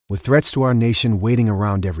With threats to our nation waiting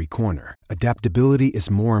around every corner, adaptability is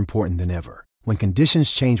more important than ever. When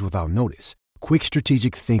conditions change without notice, quick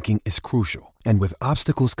strategic thinking is crucial. And with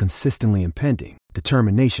obstacles consistently impending,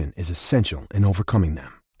 determination is essential in overcoming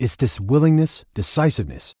them. It's this willingness,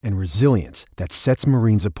 decisiveness, and resilience that sets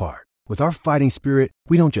Marines apart. With our fighting spirit,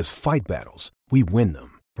 we don't just fight battles, we win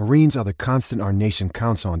them. Marines are the constant our nation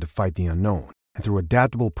counts on to fight the unknown. And through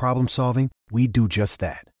adaptable problem solving, we do just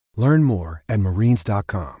that. Learn more at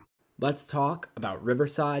marines.com. Let's talk about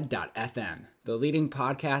Riverside.fm, the leading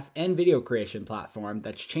podcast and video creation platform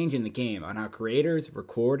that's changing the game on how creators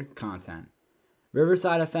record content.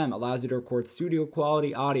 Riverside FM allows you to record studio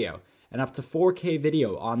quality audio and up to 4K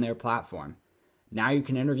video on their platform. Now you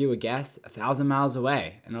can interview a guest 1,000 miles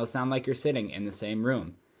away and it'll sound like you're sitting in the same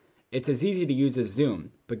room. It's as easy to use as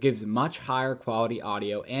Zoom, but gives much higher quality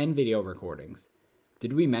audio and video recordings.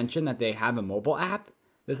 Did we mention that they have a mobile app?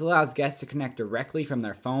 This allows guests to connect directly from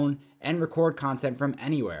their phone and record content from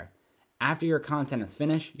anywhere. After your content is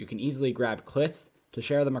finished, you can easily grab clips to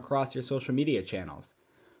share them across your social media channels.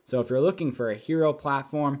 So if you're looking for a hero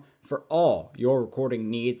platform for all your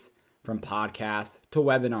recording needs, from podcasts to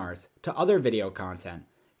webinars to other video content,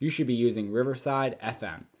 you should be using Riverside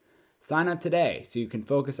FM. Sign up today so you can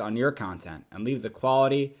focus on your content and leave the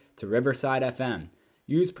quality to Riverside FM.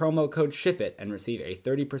 Use promo code SHIPIT and receive a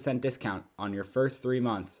 30% discount on your first 3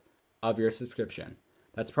 months of your subscription.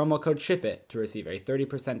 That's promo code SHIPIT to receive a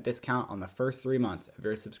 30% discount on the first 3 months of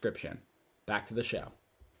your subscription. Back to the show.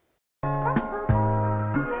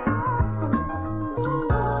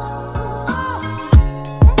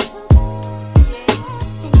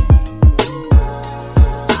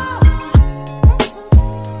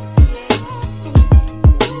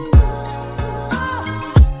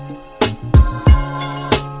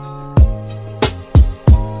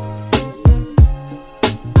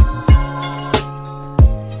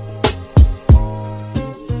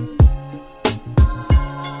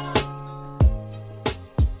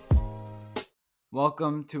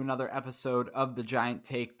 Welcome to another episode of the Giant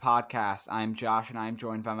Take podcast. I'm Josh and I'm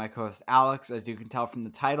joined by my co-host Alex. As you can tell from the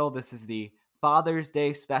title, this is the Father's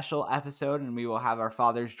Day special episode and we will have our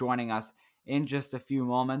fathers joining us in just a few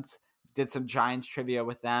moments. Did some Giants trivia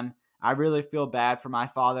with them. I really feel bad for my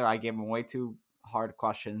father. I gave him way too hard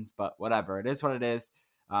questions, but whatever. It is what it is.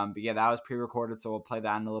 But yeah, that was pre-recorded, so we'll play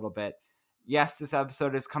that in a little bit. Yes, this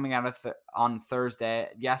episode is coming out on Thursday.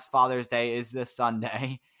 Yes, Father's Day is this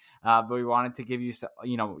Sunday. But we wanted to give you,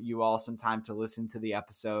 you all some time to listen to the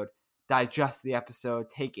episode, digest the episode,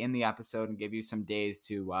 take in the episode, and give you some days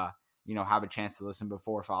to, have a chance to listen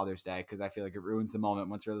before Father's Day, because I feel like it ruins the moment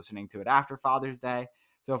once you're listening to it after Father's Day.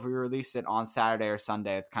 So if we release it on Saturday or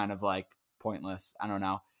Sunday, it's kind of like pointless. I don't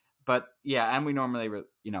know. But yeah, and we normally,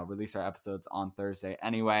 release our episodes on Thursday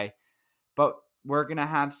anyway. But we're going to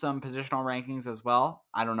have some positional rankings as well.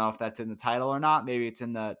 I don't know if that's in the title or not. Maybe it's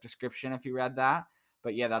in the description if you read that.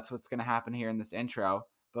 But yeah, that's what's going to happen here in this intro.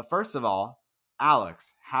 But first of all,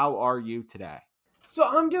 Alex, how are you today? So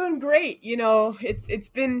I'm doing great. It's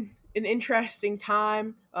been an interesting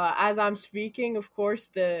time as I'm speaking. Of course,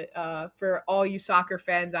 for all you soccer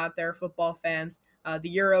fans out there, football fans,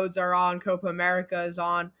 the Euros are on, Copa America is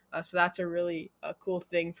on. So that's a really cool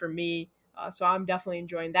thing for me. So I'm definitely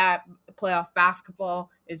enjoying that. Playoff basketball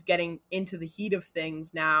is getting into the heat of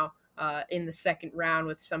things now. In the second round,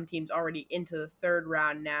 with some teams already into the third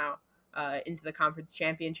round now, into the conference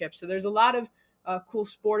championship. So there's a lot of cool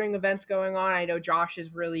sporting events going on. I know Josh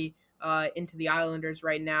is really into the Islanders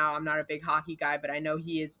right now. I'm not a big hockey guy, but I know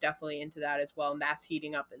he is definitely into that as well, and that's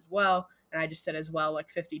heating up as well. And I just said as well like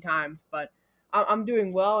 50 times, but I'm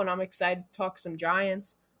doing well, and I'm excited to talk some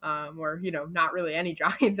Giants, or, not really any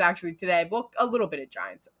Giants actually today, but a little bit of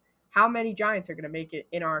Giants. How many Giants are going to make it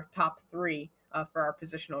in our top 3? For our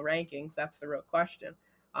positional rankings? That's the real question.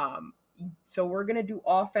 So we're going to do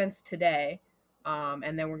offense today,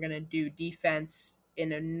 and then we're going to do defense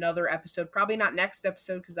in another episode. Probably not next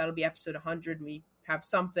episode, because that'll be episode 100, and we have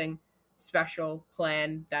something special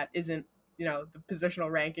planned that isn't, the positional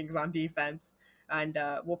rankings on defense. And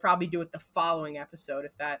we'll probably do it the following episode,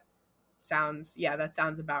 if that sounds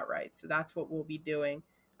about right. So that's what we'll be doing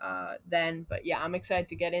then. But yeah, I'm excited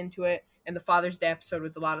to get into it. And the Father's Day episode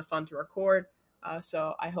was a lot of fun to record.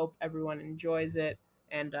 So I hope everyone enjoys it,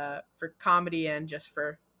 and for comedy and just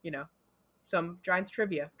for, some Giants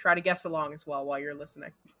trivia. Try to guess along as well while you're listening.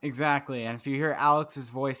 Exactly. And if you hear Alex's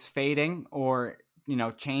voice fading or,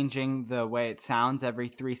 changing the way it sounds every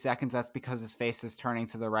 3 seconds, that's because his face is turning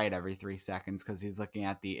to the right every 3 seconds because he's looking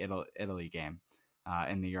at the Italy game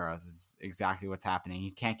in the Euros. Is exactly what's happening. He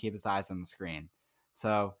can't keep his eyes on the screen.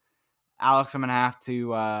 So, Alex, I'm going to have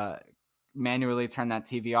to manually turn that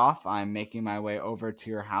TV off. I'm making my way over to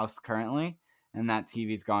your house currently, and that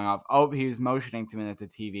TV's going off. Oh, he was motioning to me that the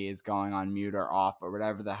TV is going on mute or off or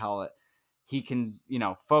whatever the hell he can,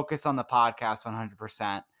 focus on the podcast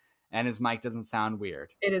 100%, and his mic doesn't sound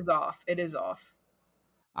weird. It is off. It is off.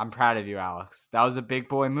 I'm proud of you, Alex. That was a big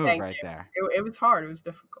boy move. Thank right you. there. It was hard. It was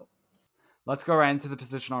difficult. Let's go right into the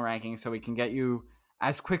positional rankings so we can get you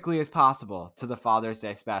as quickly as possible to the Father's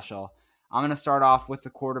Day special. I'm going to start off with the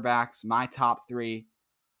quarterbacks, my top 3.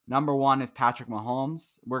 Number 1 is Patrick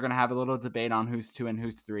Mahomes. We're going to have a little debate on who's 2 and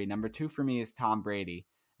who's 3. Number 2 for me is Tom Brady.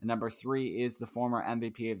 And number 3 is the former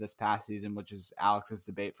MVP of this past season, which is Alex's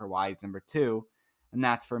debate for why he's number 2. And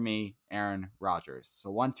that's for me, Aaron Rodgers. So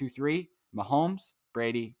 1, 2, 3, Mahomes,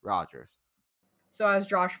 Brady, Rodgers. So as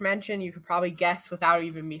Josh mentioned, you could probably guess without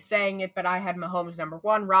even me saying it, but I had Mahomes number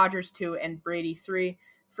 1, Rodgers 2, and Brady 3.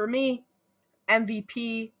 For me,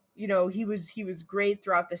 MVP, he was great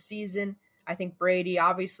throughout the season. I think Brady,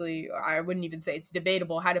 obviously, I wouldn't even say it's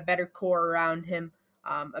debatable, had a better core around him,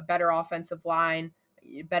 a better offensive line,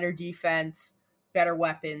 better defense, better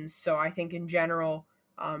weapons. So I think in general,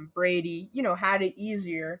 Brady, had it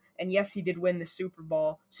easier. And yes, he did win the Super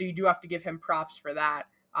Bowl, so you do have to give him props for that,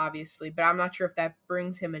 obviously. But I'm not sure if that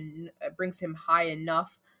brings him high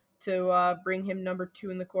enough to bring him number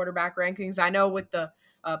 2 in the quarterback rankings. I know with the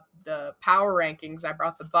power rankings, I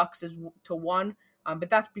brought the Bucs as to 1, but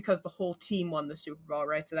that's because the whole team won the Super Bowl,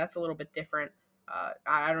 right? So that's a little bit different.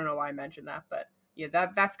 I don't know why I mentioned that, but yeah,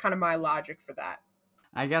 that's kind of my logic for that.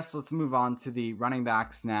 I guess let's move on to the running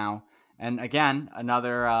backs now. And again,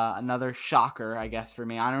 another shocker, I guess, for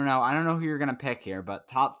me. I don't know who you're going to pick here, but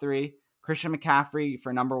top 3, Christian McCaffrey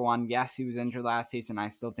for number 1. Yes, he was injured last season. I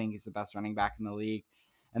still think he's the best running back in the league.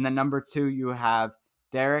 And then number 2, you have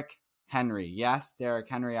Derrick Henry. Yes, Derrick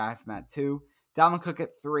Henry, I have him at 2. Dalvin Cook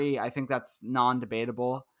at 3. I think that's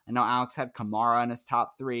non-debatable. I know Alex had Kamara in his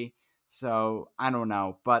top 3, so I don't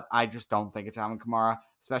know. But I just don't think it's Alvin Kamara,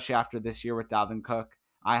 especially after this year with Dalvin Cook.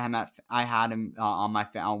 I had him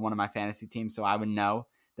on one of my fantasy teams, so I would know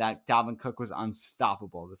that Dalvin Cook was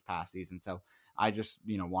unstoppable this past season. So I just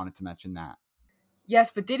wanted to mention that.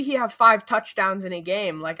 Yes, but did he have 5 touchdowns in a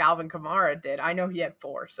game like Alvin Kamara did? I know he had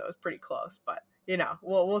 4, so it's pretty close, but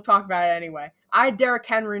we'll talk about it anyway. I had Derrick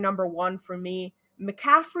Henry number 1 for me.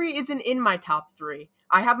 McCaffrey isn't in my top 3.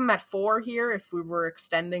 I have him at 4 here if we were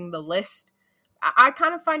extending the list. I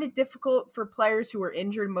kind of find it difficult for players who were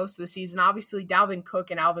injured most of the season. Obviously, Dalvin Cook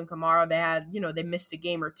and Alvin Kamara, they missed a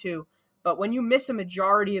game or 2. But when you miss a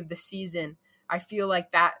majority of the season, I feel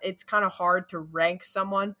like that it's kind of hard to rank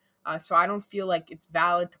someone. So I don't feel like it's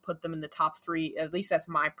valid to put them in the top 3. At least that's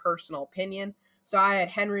my personal opinion. So I had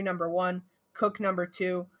Henry number 1, Cook number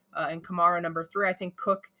 2, and Kamara number 3. I think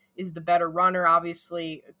Cook is the better runner.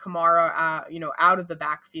 Obviously, Kamara, out of the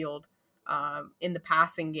backfield in the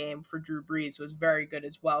passing game for Drew Brees was very good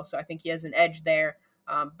as well. So I think he has an edge there.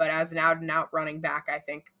 But as an out-and-out running back, I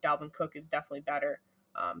think Dalvin Cook is definitely better.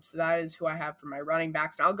 So that is who I have for my running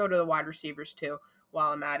backs. And I'll go to the wide receivers too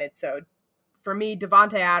while I'm at it. So for me,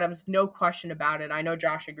 Davante Adams, no question about it. I know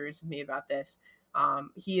Josh agrees with me about this.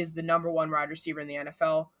 He is the number 1 wide receiver in the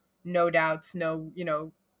NFL. No doubts, no,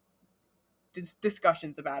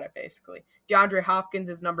 discussions about it, basically. DeAndre Hopkins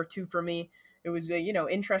is number 2 for me. It was a,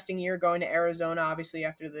 interesting year going to Arizona, obviously,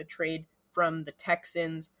 after the trade from the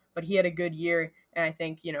Texans. But he had a good year, and I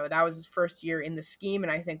think, that was his first year in the scheme.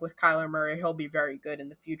 And I think with Kyler Murray, he'll be very good in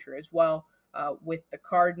the future as well with the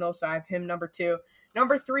Cardinals. So I have him number 2.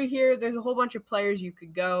 Number 3 here, there's a whole bunch of players you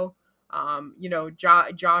could go.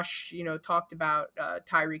 Josh, talked about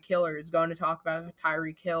Tyreek Hill, or is going to talk about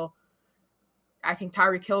Tyreek Hill. I think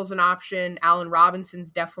Tyreek Hill's an option. Allen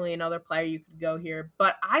Robinson's definitely another player you could go here.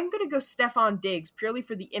 But I'm going to go Stephon Diggs purely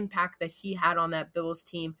for the impact that he had on that Bills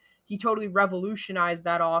team. He totally revolutionized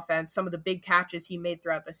that offense. Some of the big catches he made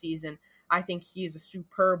throughout the season. I think he's a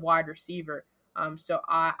superb wide receiver. So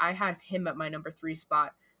I have him at my number 3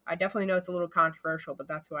 spot. I definitely know it's a little controversial, but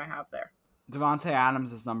that's who I have there. Davante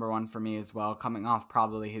Adams is number 1 for me as well, coming off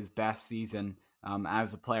probably his best season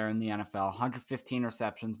as a player in the NFL. 115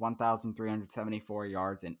 receptions, 1,374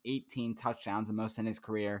 yards, and 18 touchdowns, the most in his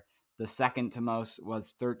career. The second to most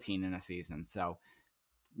was 13 in a season. So,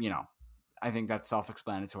 I think that's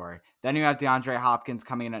self-explanatory. Then you have DeAndre Hopkins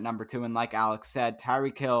coming in at number 2. And like Alex said,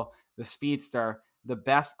 Tyreek Hill, the speedster, the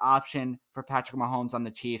best option for Patrick Mahomes on the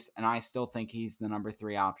Chiefs. And I still think he's the number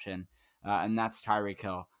 3 option. And that's Tyreek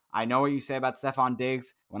Hill. I know what you say about Stephon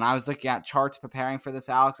Diggs. When I was looking at charts preparing for this,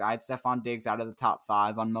 Alex, I had Stephon Diggs out of the top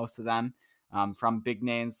 5 on most of them, from big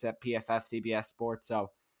names at PFF, CBS Sports. So,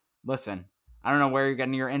 listen, I don't know where you're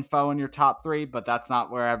getting your info in your top 3, but that's not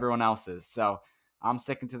where everyone else is. So, I'm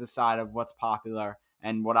sticking to the side of what's popular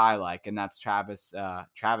and what I like, and that's Travis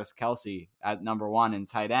Kelce at number 1 in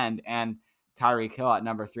tight end and Tyreek Hill at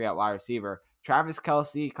number 3 at wide receiver. Travis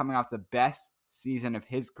Kelce coming off the best season of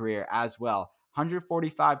his career as well.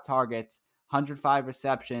 145 targets, 105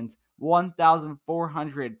 receptions,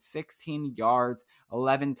 1,416 yards,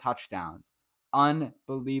 11 touchdowns.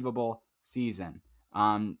 Unbelievable season.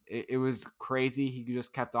 It was crazy. He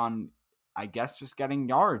just kept on, I guess, just getting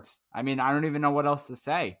yards. I mean, I don't even know what else to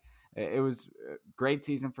say. It was a great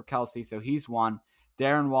season for Kelce, so he's 1.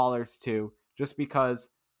 Darren Waller's 2, just because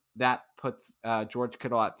that puts George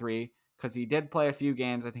Kittle at 3, because he did play a few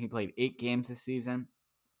games. I think he played 8 games this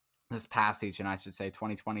past season, I should say,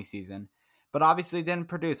 2020 season. But obviously didn't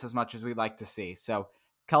produce as much as we'd like to see. So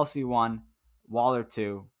Kelce 1, Waller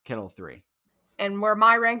 2, Kittle 3. And where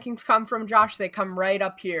my rankings come from, Josh, they come right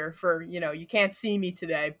up here for, you can't see me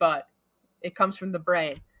today, but it comes from the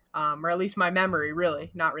brain, or at least my memory,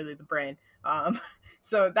 really, not really the brain.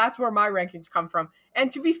 So that's where my rankings come from.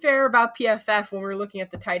 And to be fair about PFF, when we're looking at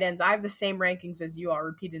the tight ends, I have the same rankings as you. I'll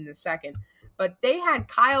repeat in a second. But they had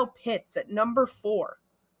Kyle Pitts at number 4.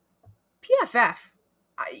 PFF,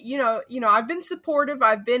 I've been supportive.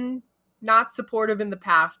 I've been not supportive in the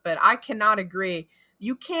past, but I cannot agree.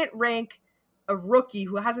 You can't rank a rookie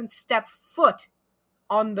who hasn't stepped foot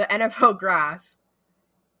on the NFL grass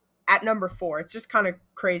at number 4. It's just kind of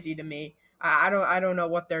crazy to me. I don't know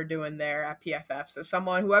what they're doing there at PFF. So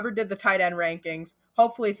whoever did the tight end rankings,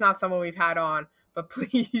 hopefully it's not someone we've had on, but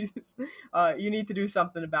please, you need to do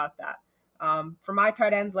something about that. For my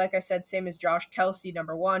tight ends, like I said, same as Josh, Kelce,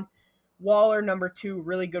 number 1. Waller, number 2,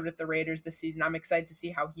 really good with the Raiders this season. I'm excited to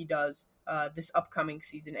see how he does this upcoming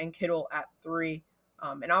season. And Kittle at 3.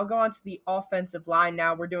 And I'll go on to the offensive line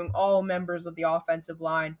now. We're doing all members of the offensive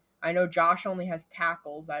line. I know Josh only has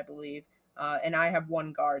tackles, I believe, and I have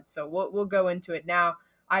 1 guard. So we'll go into it now.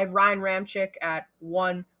 I have Ryan Ramczyk at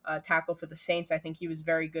 1 tackle for the Saints. I think he was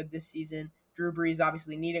very good this season. Drew Brees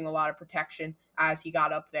obviously needing a lot of protection as he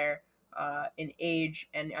got up there in age,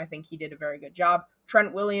 and I think he did a very good job.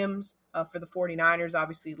 Trent Williams for the 49ers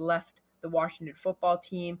obviously left the Washington football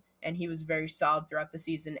team, and he was very solid throughout the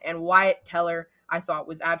season. And Wyatt Teller, I thought,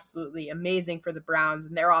 was absolutely amazing for the Browns,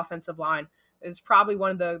 and their offensive line is probably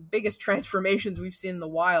one of the biggest transformations we've seen in a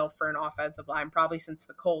while for an offensive line, probably since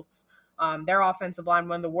the Colts. Their offensive line,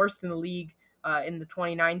 one of the worst in the league in the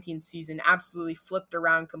 2019 season, absolutely flipped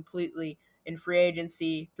around completely in free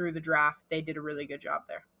agency through the draft. They did a really good job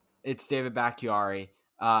there. It's David Bakhtiari.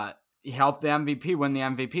 He helped the MVP win the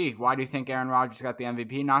MVP. Why do you think Aaron Rodgers got the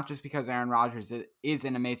MVP? Not just because Aaron Rodgers is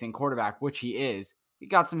an amazing quarterback, which he is. He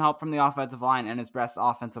got some help from the offensive line, and his best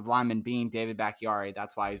offensive lineman being David Bakhtiari.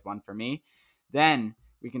 That's why he's 1 for me. Then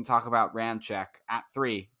we can talk about Ramczyk at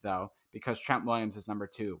 3, though, because Trent Williams is number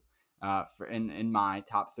 2 in my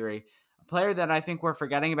top 3. A player that I think we're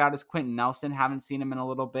forgetting about is Quentin Nelson. Haven't seen him in a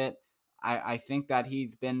little bit. I think that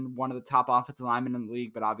he's been one of the top offensive linemen in the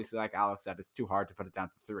league, but obviously, like Alex said, it's too hard to put it down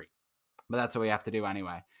to 3. But that's what we have to do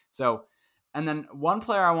anyway. So, and then one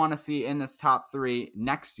player I want to see in this top 3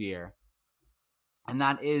 next year, and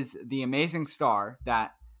that is the amazing star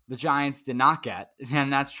that the Giants did not get,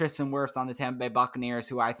 and that's Tristan Wirfs on the Tampa Bay Buccaneers,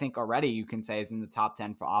 who I think already you can say is in the top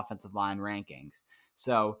 10 for offensive line rankings.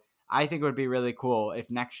 So I think it would be really cool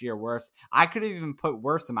if next year Wirfs, I could have even put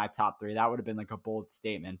Wirfs in my top 3. That would have been like a bold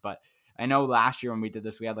statement. But I know last year when we did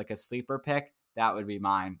this, we had like a sleeper pick. That would be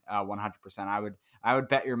mine, 100%. I would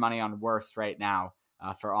bet your money on Wirfs right now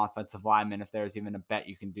for offensive linemen if there's even a bet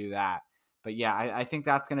you can do that. But yeah, I think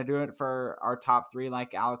that's going to do it for our top 3.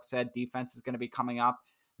 Like Alex said, defense is going to be coming up.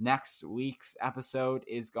 Next week's episode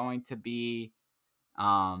is going to be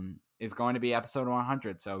episode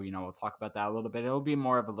 100. So, we'll talk about that a little bit. It'll be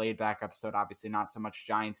more of a laid back episode. Obviously not so much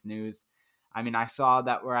Giants news. I mean, I saw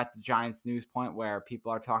that we're at the Giants news point where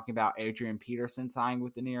people are talking about Adrian Peterson signing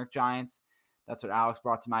with the New York Giants. That's what Alex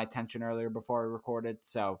brought to my attention earlier before we recorded.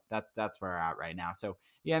 So that's where we're at right now. So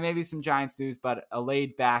yeah, maybe some Giants news, but a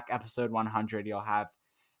laid back episode 100 you'll have.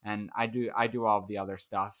 And I do all of the other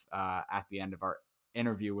stuff at the end of our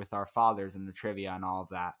interview with our fathers and the trivia and all of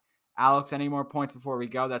that. Alex, any more points before we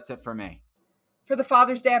go? That's it for me. For the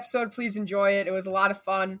Father's Day episode, please enjoy it. It was a lot of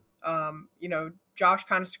fun. Josh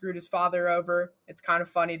kind of screwed his father over. It's kind of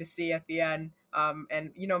funny to see at the end.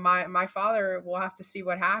 My father, will have to see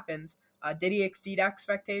what happens. Did he exceed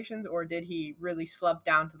expectations, or did he really slump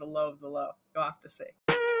down to the low of the low? You'll have to see.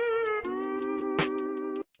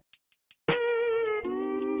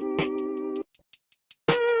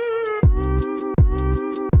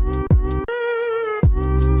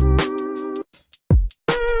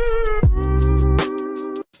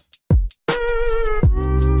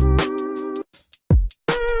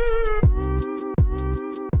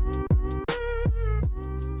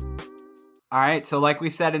 All right, so like we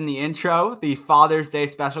said in the intro, the Father's Day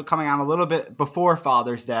special coming out a little bit before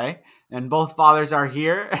Father's Day, and both fathers are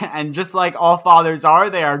here, and just like all fathers are,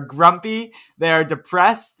 they are grumpy, they are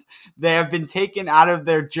depressed, they have been taken out of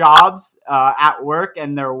their jobs at work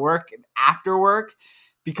and their work after work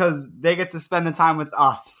because they get to spend the time with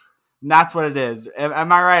us. And that's what it is.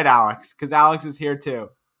 Am I right, Alex? Because Alex is here too.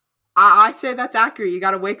 I say that's accurate. You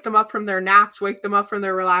got to wake them up from their naps, wake them up from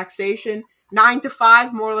their relaxation. 9 to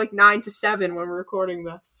 5, more like 9 to 7 when we're recording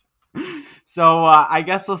this. So I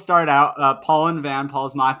guess we'll start out. Paul and Van.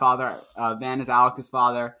 Paul's my father. Van is Alex's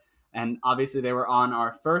father. And obviously they were on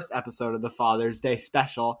our first episode of the Father's Day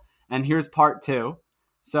special. And here's part 2.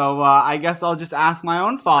 So I guess I'll just ask my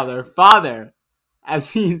own father. Father,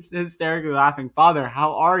 as he's hysterically laughing. Father,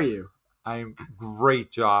 how are you? I'm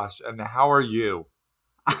great, Josh. And how are you?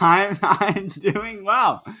 I'm doing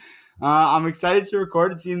well. I'm excited to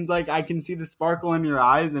record. It seems like I can see the sparkle in your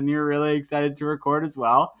eyes, and you're really excited to record as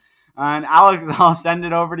well. And Alex, I'll send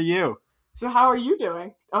it over to you. So how are you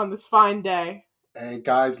doing on this fine day? Hey,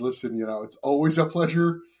 guys, listen, it's always a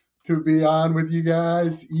pleasure to be on with you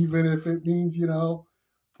guys, even if it means,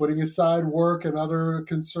 putting aside work and other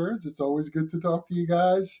concerns. It's always good to talk to you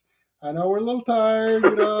guys. I know we're a little tired,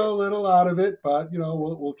 a little out of it, but,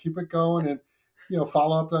 we'll keep it going and,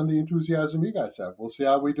 follow up on the enthusiasm you guys have. We'll see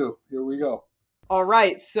how we do. Here we go. All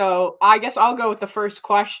right, so I guess I'll go with the first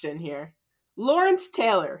question here. Lawrence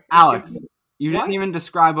Taylor. Alex, you didn't even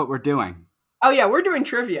describe what we're doing. Oh, yeah, we're doing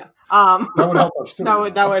trivia. That would help us, too.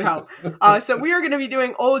 That would help. So we are going to be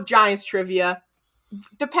doing old Giants trivia,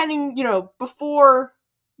 depending, before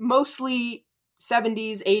mostly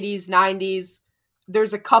 70s, 80s, 90s.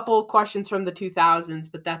 There's a couple questions from the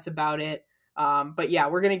 2000s, but that's about it. But yeah,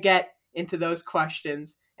 we're going to get into those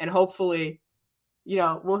questions, and hopefully,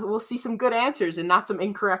 we'll see some good answers and not some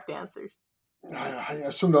incorrect answers. I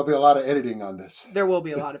assume there'll be a lot of editing on this. There will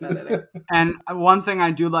be a lot of editing. And one thing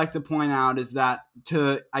I do like to point out is that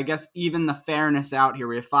to, I guess, even the fairness out here,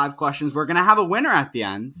 we have 5 questions. We're going to have a winner at the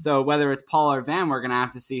end. So whether it's Paul or Van, we're going to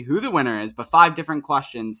have to see who the winner is, but 5 different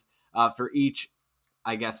questions for each,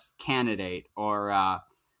 I guess, candidate or,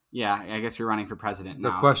 I guess you're running for president now.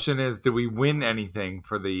 The question is, do we win anything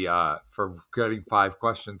for for getting 5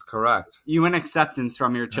 questions correct? You win acceptance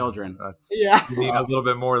from your children. You need a little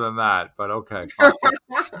bit more than that, but okay.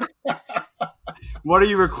 What are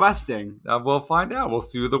you requesting? We'll find out. We'll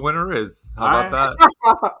see who the winner is. How about that?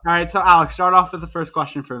 All right, so Alex, start off with the first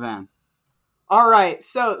question for Van. All right,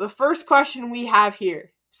 so the first question we have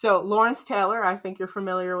here. So Lawrence Taylor, I think you're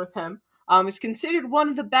familiar with him, is considered one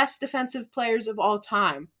of the best defensive players of all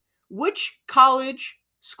time. Which college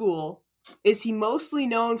school is he mostly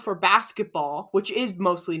known for basketball, which is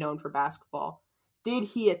mostly known for basketball, did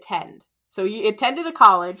he attend? So he attended a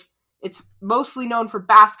college. It's mostly known for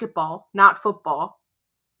basketball, not football.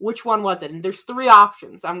 Which one was it? And there's 3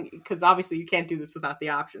 options, because obviously you can't do this without the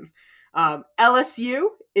options. LSU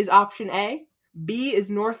is option A, B is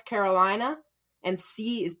North Carolina, and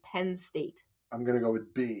C is Penn State. I'm going to go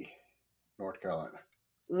with B, North Carolina.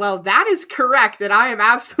 Well, that is correct, and I am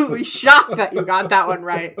absolutely shocked that you got that one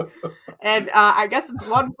right. And I guess it's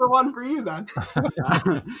 1 for 1 for you then.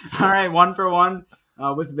 All right, 1 for 1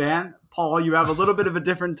 with Van. Paul, you have a little bit of a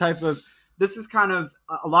different type of – this is kind of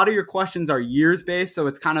 – a lot of your questions are years-based, so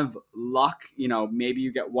it's kind of luck. Maybe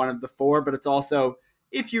you get one of the 4, but it's also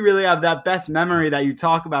if you really have that best memory that you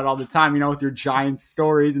talk about all the time, with your Giants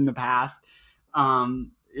stories in the past.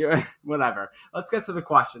 Whatever. Let's get to the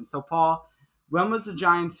question. So, Paul – when was the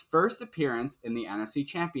Giants' first appearance in the NFC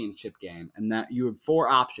Championship game? And that you have 4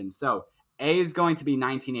 options. So A is going to be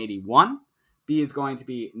 1981, B is going to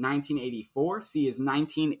be 1984, C is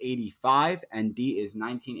 1985, and D is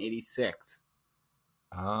 1986.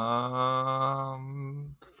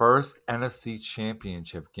 First NFC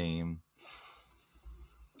Championship game.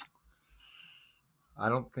 I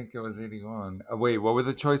don't think it was 81. Wait, what were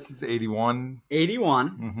the choices? 81?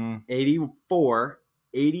 81, 84,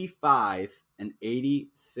 85, and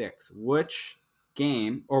 86. Which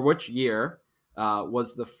game or which year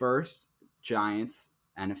was the first Giants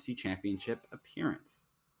NFC Championship appearance?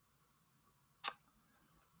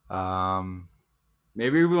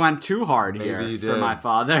 Maybe we went too hard here for my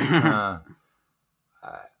father.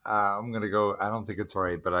 I'm going to go, I don't think it's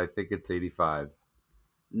right, but I think it's 85.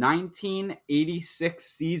 1986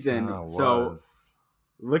 season. So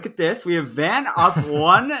look at this. We have Van up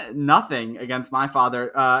 1-0 against my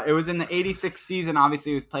father. It was in the 86 season.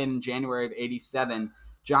 Obviously, it was played in January of 87.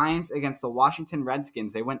 Giants against the Washington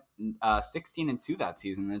Redskins. They went 16-2 that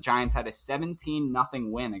season. The Giants had a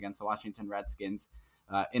 17-0 win against the Washington Redskins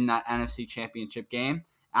in that NFC Championship game.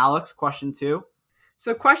 Alex, question 2.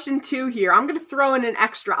 So question 2 here. I'm going to throw in an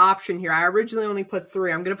extra option here. I originally only put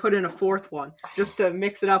 3. I'm going to put in a 4th one just to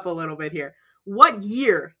mix it up a little bit here. What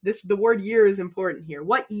year, the word year is important here.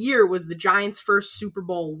 What year was the Giants' first Super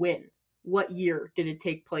Bowl win? What year did it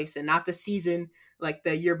take place in? Not the season like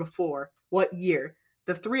the year before. What year?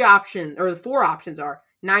 The 4 options are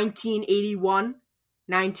 1981,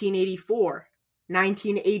 1984,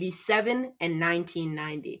 1987, and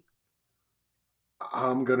 1990.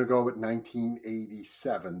 I'm going to go with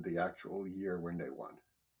 1987, the actual year when they won.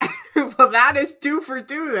 Well, that is 2 for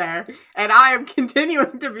 2 there, and I am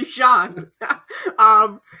continuing to be shocked.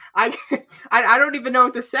 I don't even know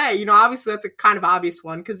what to say. You know, obviously that's a kind of obvious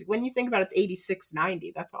one because when you think about it, it's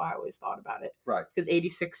 86-90. That's how I always thought about it. Right. Because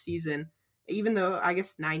 86 season, even though I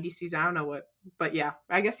guess 90 season, I don't know what, but yeah,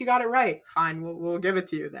 I guess you got it right. Fine, we'll give it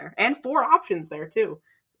to you there, and 4 options there too.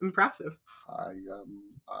 Impressive.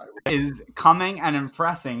 Is coming and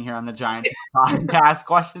impressing here on the Giants podcast.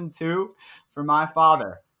 Question 2 for my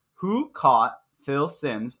father. Who caught Phil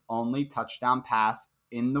Simms' only touchdown pass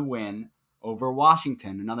in the win over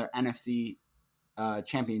Washington? Another NFC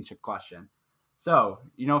championship question. So,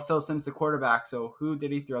 you know Phil Simms, the quarterback. So, who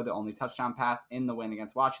did he throw the only touchdown pass in the win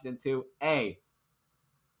against Washington to? A.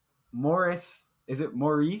 Maurice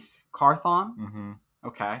Carthon? Mm-hmm.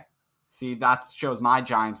 Okay. See, that shows my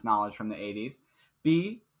Giants knowledge from the 80s.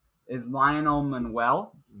 B. Is Lionel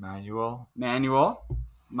Manuel.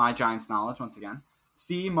 My Giants knowledge, once again.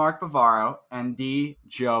 C. Mark Bavaro. And D.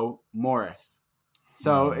 Joe Morris.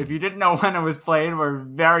 So if you didn't know when it was played, we're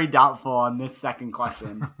very doubtful on this second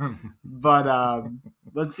question. But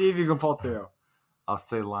let's see if you can pull through. I'll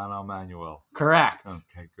say Lionel Manuel. Correct.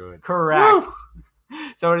 Okay, good. Correct.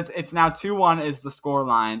 So it's now 2-1 is the score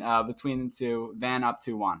line between the two. Van up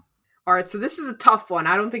 2-1. All right, so this is a tough one.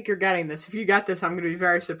 I don't think you're getting this. If you get this, I'm going to be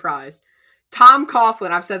very surprised. Tom Coughlin,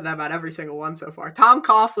 I've said that about every single one so far. Tom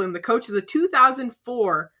Coughlin, the coach of the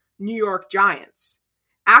 2004 New York Giants,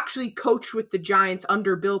 actually coached with the Giants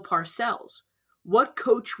under Bill Parcells. What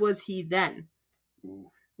coach was he then?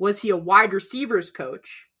 Was he a wide receivers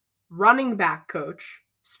coach, running back coach,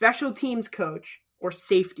 special teams coach, or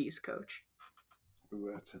safeties coach? Ooh,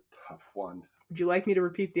 that's a tough one. Would you like me to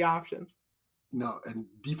repeat the options? No, and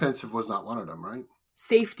defensive was not one of them, right?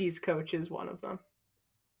 Safeties coach is one of them.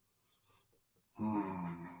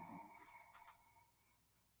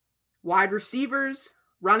 Wide receivers,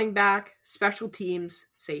 running back, special teams,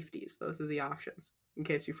 safeties. Those are the options, in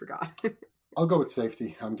case you forgot. I'll go with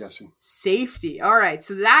safety, I'm guessing. Safety. All right,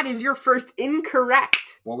 so that is your first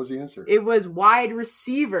incorrect. What was the answer? It was wide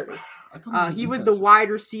receivers. He was the wide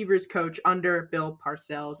receivers coach under Bill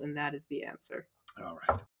Parcells, and that is the answer. All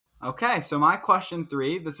right. Okay, so my question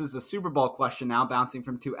 3, this is a Super Bowl question now, bouncing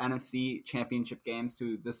from 2 NFC championship games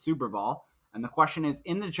to the Super Bowl. And the question is,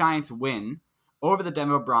 in the Giants' win over the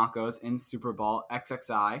Denver Broncos in Super Bowl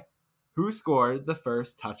XXI, who scored the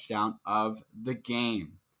first touchdown of the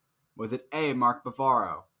game? Was it A, Mark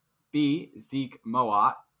Bavaro, B, Zeke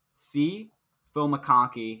Mowat, C, Phil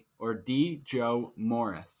McConkey, or D, Joe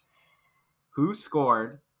Morris? Who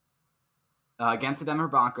scored against the Denver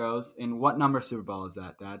Broncos in what number Super Bowl is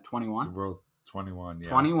that, Dad? 21? Super Bowl 21, yes.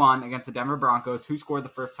 21 against the Denver Broncos. Who scored the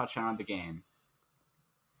first touchdown of the game?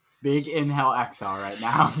 Big inhale, exhale right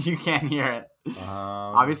now. You can't hear it.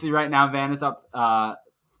 Obviously, right now, Van is up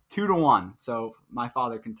 2-1, so my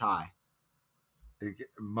father can tie.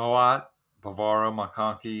 Mowat, Bavaro,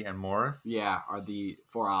 McConkey, and Morris? Yeah, are the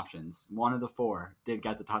 4 options. One of the 4 did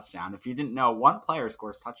get the touchdown. If you didn't know, one player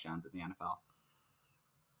scores touchdowns in the NFL.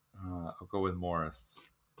 I'll go with Morris.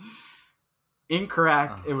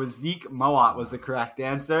 Incorrect. It was Zeke Mowat was the correct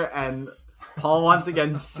answer, and Paul once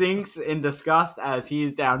again sinks in disgust as he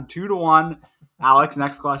is down 2-1. Alex,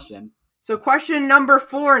 next question. So question number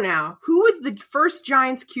 4 now. Who was the first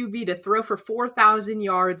Giants QB to throw for 4,000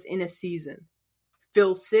 yards in a season?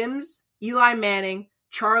 Phil Simms, Eli Manning,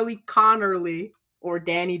 Charlie Connerly, or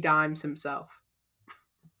Danny Dimes himself?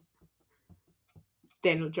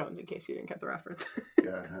 Daniel Jones, in case you didn't get the reference.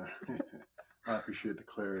 Yeah, I appreciate the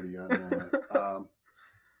clarity on that.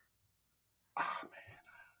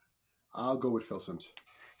 I'll go with Phil Simms.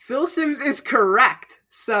 Phil Simms is correct.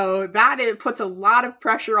 So it puts a lot of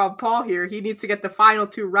pressure on Paul here. He needs to get the final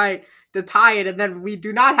 2 right to tie it, and then we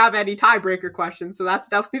do not have any tiebreaker questions. So that's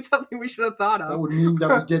definitely something we should have thought of. That would mean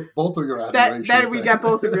that we get both of your admirations. Then we get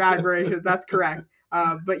both of your admirations. That's correct.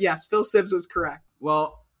 But yes, Phil Simms was correct.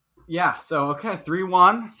 Well, yeah, so, okay,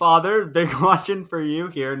 3-1. Father, big question for you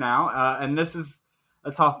here now. And this is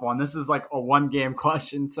a tough one. This is like a 1-game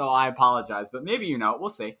question, so I apologize. But maybe you know it. We'll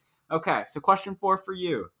see. Okay, so question 4 for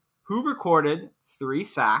you. Who recorded 3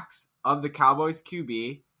 sacks of the Cowboys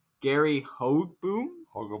QB Gary Hogeboom?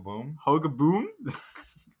 Hogaboom. Hogaboom?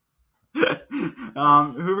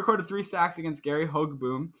 Who recorded 3 sacks against Gary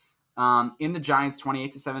Hogeboom in the Giants'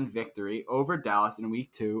 28-7 victory over Dallas in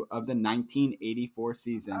Week 2 of the 1984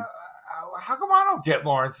 season. How come I don't get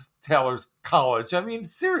Lawrence Taylor's college? I mean,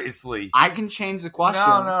 seriously. I can change the question.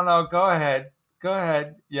 No. Go ahead.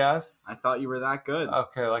 Yes. I thought you were that good.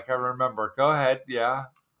 Okay, like I remember. Go ahead. Yeah.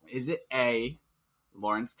 Is it A,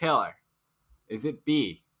 Lawrence Taylor? Is it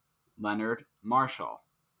B, Leonard Marshall?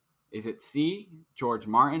 Is it C, George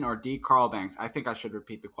Martin, or D, Carl Banks? I think I should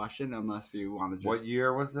repeat the question unless you want to just... What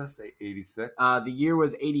year was this? 86? The year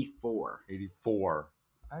was 84. 84.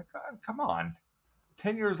 Come on.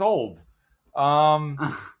 10 years old. I'll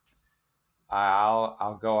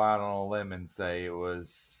go out on a limb and say it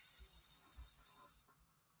was...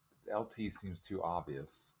 LT seems too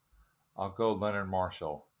obvious. I'll go Leonard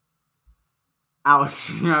Marshall. Alex,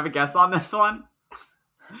 you have a guess on this one?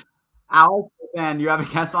 Alex, Ben, you have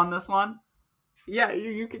a guess on this one? Yeah,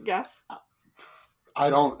 you could guess. I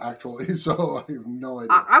don't actually, so I have no idea.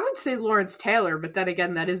 I would say Lawrence Taylor, but then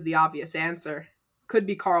again, that is the obvious answer. Could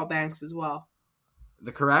be Carl Banks as well.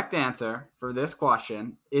 The correct answer for this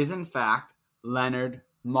question is, in fact, Leonard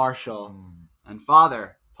Marshall. And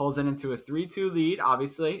Father pulls it into a 3-2 lead.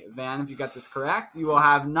 Obviously, Van, if you got this correct, you will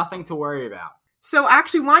have nothing to worry about. So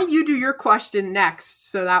actually, why don't you do your question next?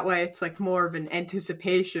 So that way it's like more of an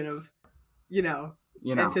anticipation of,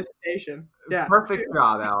 anticipation. Yeah. Perfect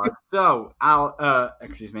job, Alex. So,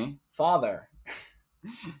 Father.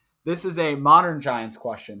 This is a modern Giants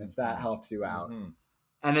question, if that helps you out. Mm-hmm.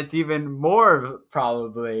 And it's even more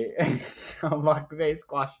probably a luck-based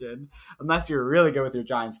question, unless you're really good with your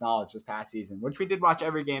Giants knowledge this past season, which we did watch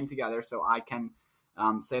every game together, so I can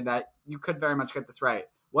say that you could very much get this right.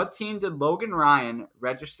 What team did Logan Ryan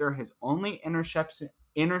register his only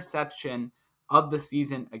interception of the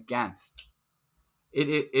season against?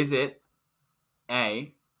 Is it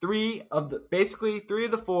A, three of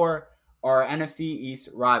the 4 are NFC East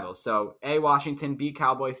rivals. So A, Washington, B,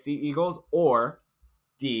 Cowboys, C, Eagles, or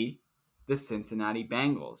D, the Cincinnati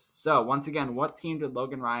Bengals. So once again, what team did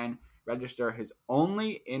Logan Ryan register his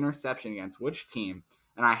only interception against? Which team?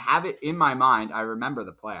 And I have it in my mind. I remember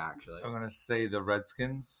the play, actually. I'm going to say the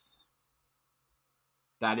Redskins.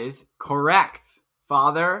 That is correct.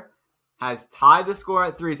 Father has tied the score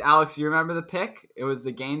at 3. Alex, you remember the pick? It was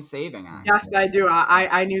the game saving. Yes, I do.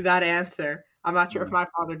 I knew that answer. I'm not sure if my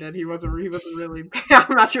father did. He wasn't really.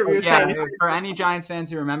 I'm not sure if he was. Yeah, for any Giants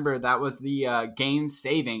fans who remember, that was the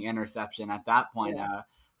game-saving interception at that point. Yeah.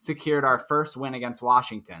 Secured our first win against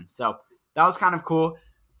Washington. So that was kind of cool.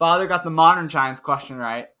 Father got the modern Giants question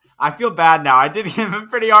right. I feel bad now. I did give him a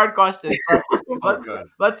pretty hard question.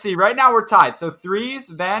 Let's see. Right now we're tied. So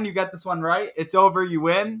 3s. Van, you got this one right. It's over. You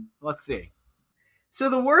win. Let's see. So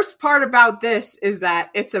the worst part about this is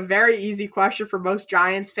that it's a very easy question for most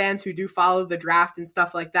Giants fans who do follow the draft and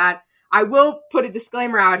stuff like that. I will put a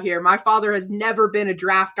disclaimer out here. My father has never been a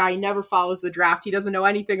draft guy. He never follows the draft. He doesn't know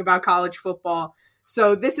anything about college football.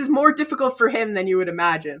 So this is more difficult for him than you would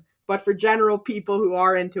imagine. But for general people who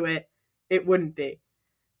are into it, it wouldn't be.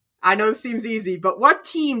 I know this seems easy, but what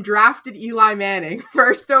team drafted Eli Manning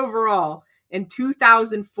first overall in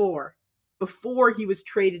 2004 before he was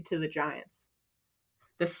traded to the Giants?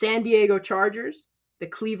 The San Diego Chargers, the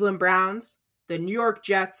Cleveland Browns, the New York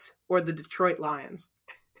Jets, or the Detroit Lions?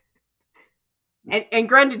 And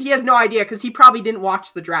granted, he has no idea because he probably didn't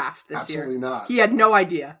watch the draft this year. Absolutely not. He had no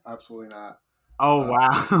idea. Absolutely not. Oh,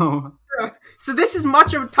 wow. So this is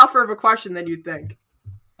much of a tougher of a question than you'd think.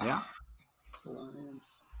 Yeah.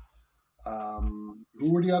 Lions.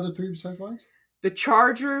 Who were the other 3 besides Lions? The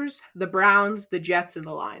Chargers, the Browns, the Jets, and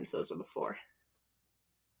the Lions. Those are the 4.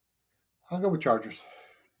 I'll go with Chargers.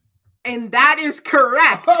 And that is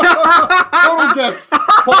correct. Total guess.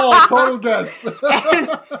 Paul, total guess. And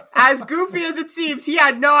as goofy as it seems, he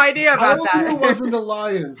had no idea about that. I knew it wasn't the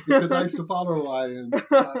Lions because I used to follow the Lions.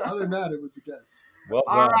 Other than that, it was a guess. Well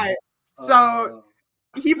done. All right. So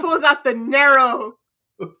he pulls out the narrow,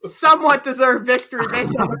 somewhat deserved victory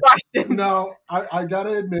based on the questions. No, I got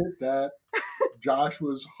to admit that Josh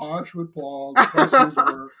was harsh with Paul. The questions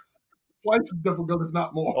were twice as difficult, if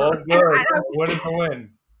not more. Oh, good. Win is a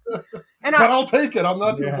win. But I'll take it. I'm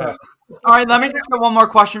not too bad. All right, let me just get one more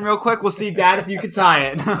question real quick. We'll see, Dad, if you can tie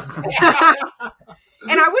it.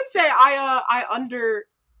 And I would say I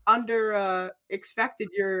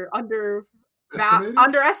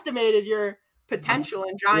underestimated your potential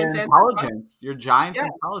in Giants intelligence. Your Giants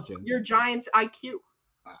intelligence. Your Giants IQ.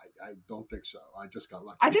 I don't think so. I just got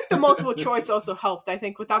lucky. I think the multiple choice also helped. I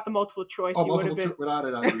think without the multiple choice, you would have been. Without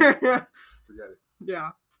it, forget it. Yeah.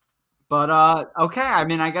 But okay, I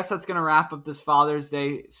mean, I guess that's gonna wrap up this Father's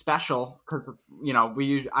Day special because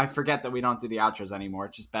I forget that we don't do the outros anymore.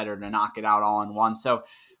 It's just better to knock it out all in one. So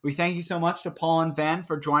we thank you so much to Paul and Van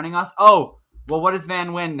for joining us. Oh, well, what does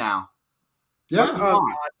Van win now? Yeah. Oh,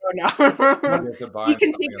 God, no. He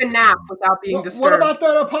can take a nap without being disturbed. What about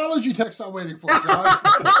that apology text I'm waiting for, John?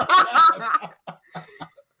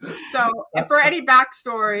 So, for any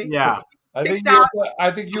backstory, Yeah. I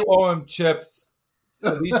think you owe him chips,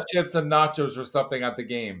 at least chips and nachos or something at the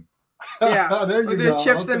game. Yeah, There you the go.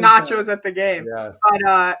 chips I'll and take nachos that. at the game. Yes.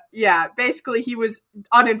 But basically, he was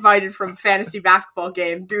uninvited from fantasy basketball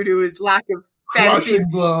game due to his lack of fantasy, Crushing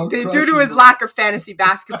blow. due to crushing his blow. lack of fantasy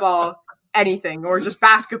basketball anything or just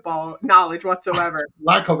basketball knowledge whatsoever.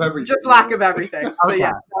 Lack of everything. Just lack of everything. So Okay.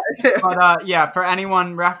 yeah. But for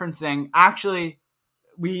anyone referencing, actually,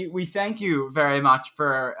 we thank you very much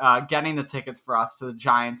for getting the tickets for us for the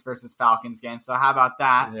Giants versus Falcons game. So how about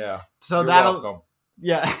that? Yeah. So You're that'll welcome.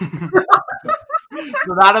 yeah.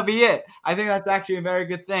 So that'll be it. I think that's actually a very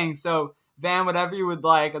good thing. So Van, whatever you would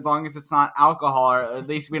like, as long as it's not alcohol, or at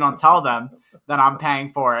least we don't tell them that I'm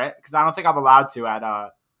paying for it, because I don't think I'm allowed to at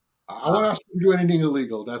I want us to do anything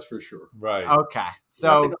illegal, that's for sure. Right. Okay.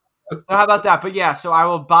 So how about that? But yeah, so I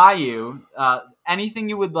will buy you anything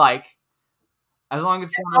you would like, as long as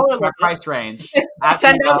it's not my price range at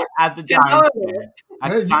 $10 at the Giants $10. game.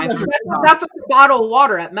 At Hey, the you Giants guys are game. That's like a bottle of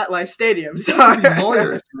water at MetLife Stadium. So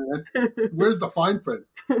Lawyers, man. Where's the fine print?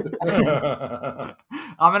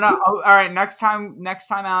 I'm gonna. All right. Next time,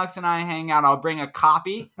 Alex and I hang out, I'll bring a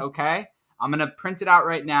copy. Okay. I'm gonna print it out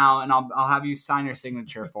right now, and I'll have you sign your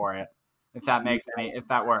signature for it, if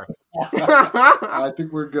that works. I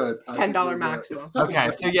think we're good. $10 maximum. Okay.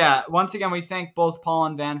 So yeah, once again, we thank both Paul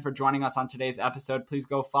and Van for joining us on today's episode. Please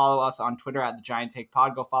go follow us on Twitter at The Giant Take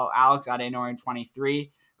Pod. Go follow Alex at Anorian23.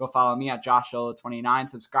 Go follow me at JoshDolo29.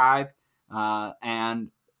 Subscribe and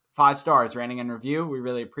 5 stars rating and review. We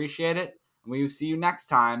really appreciate it. We will see you next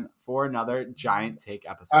time for another Giant Take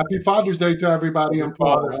episode. Happy Father's Day to everybody. Happy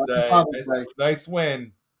Father's Day. Father's Day. Nice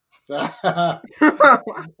win.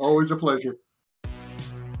 Always a pleasure.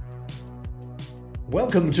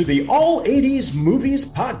 Welcome to the All 80s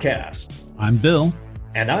Movies Podcast. I'm Bill.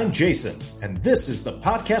 And I'm Jason. And this is the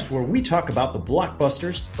podcast where we talk about the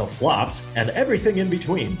blockbusters, the flops, and everything in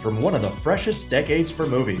between from one of the freshest decades for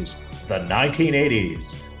movies, the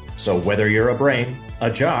 1980s. So whether you're a brain, a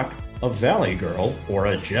jock, a valley girl, or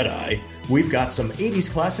a Jedi, we've got some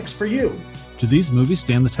 80s classics for you. Do these movies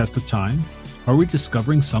stand the test of time? Are we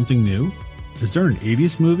discovering something new? Is there an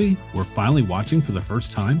 80s movie we're finally watching for the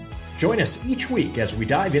first time? Join us each week as we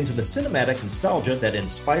dive into the cinematic nostalgia that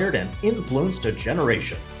inspired and influenced a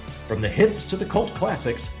generation. From the hits to the cult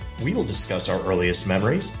classics, we'll discuss our earliest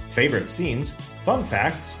memories, favorite scenes, fun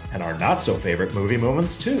facts, and our not-so-favorite movie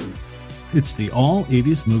moments too. It's the All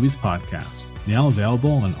 80s Movies Podcast, now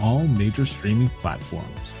available on all major streaming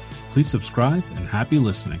platforms. Please subscribe and happy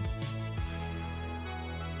listening.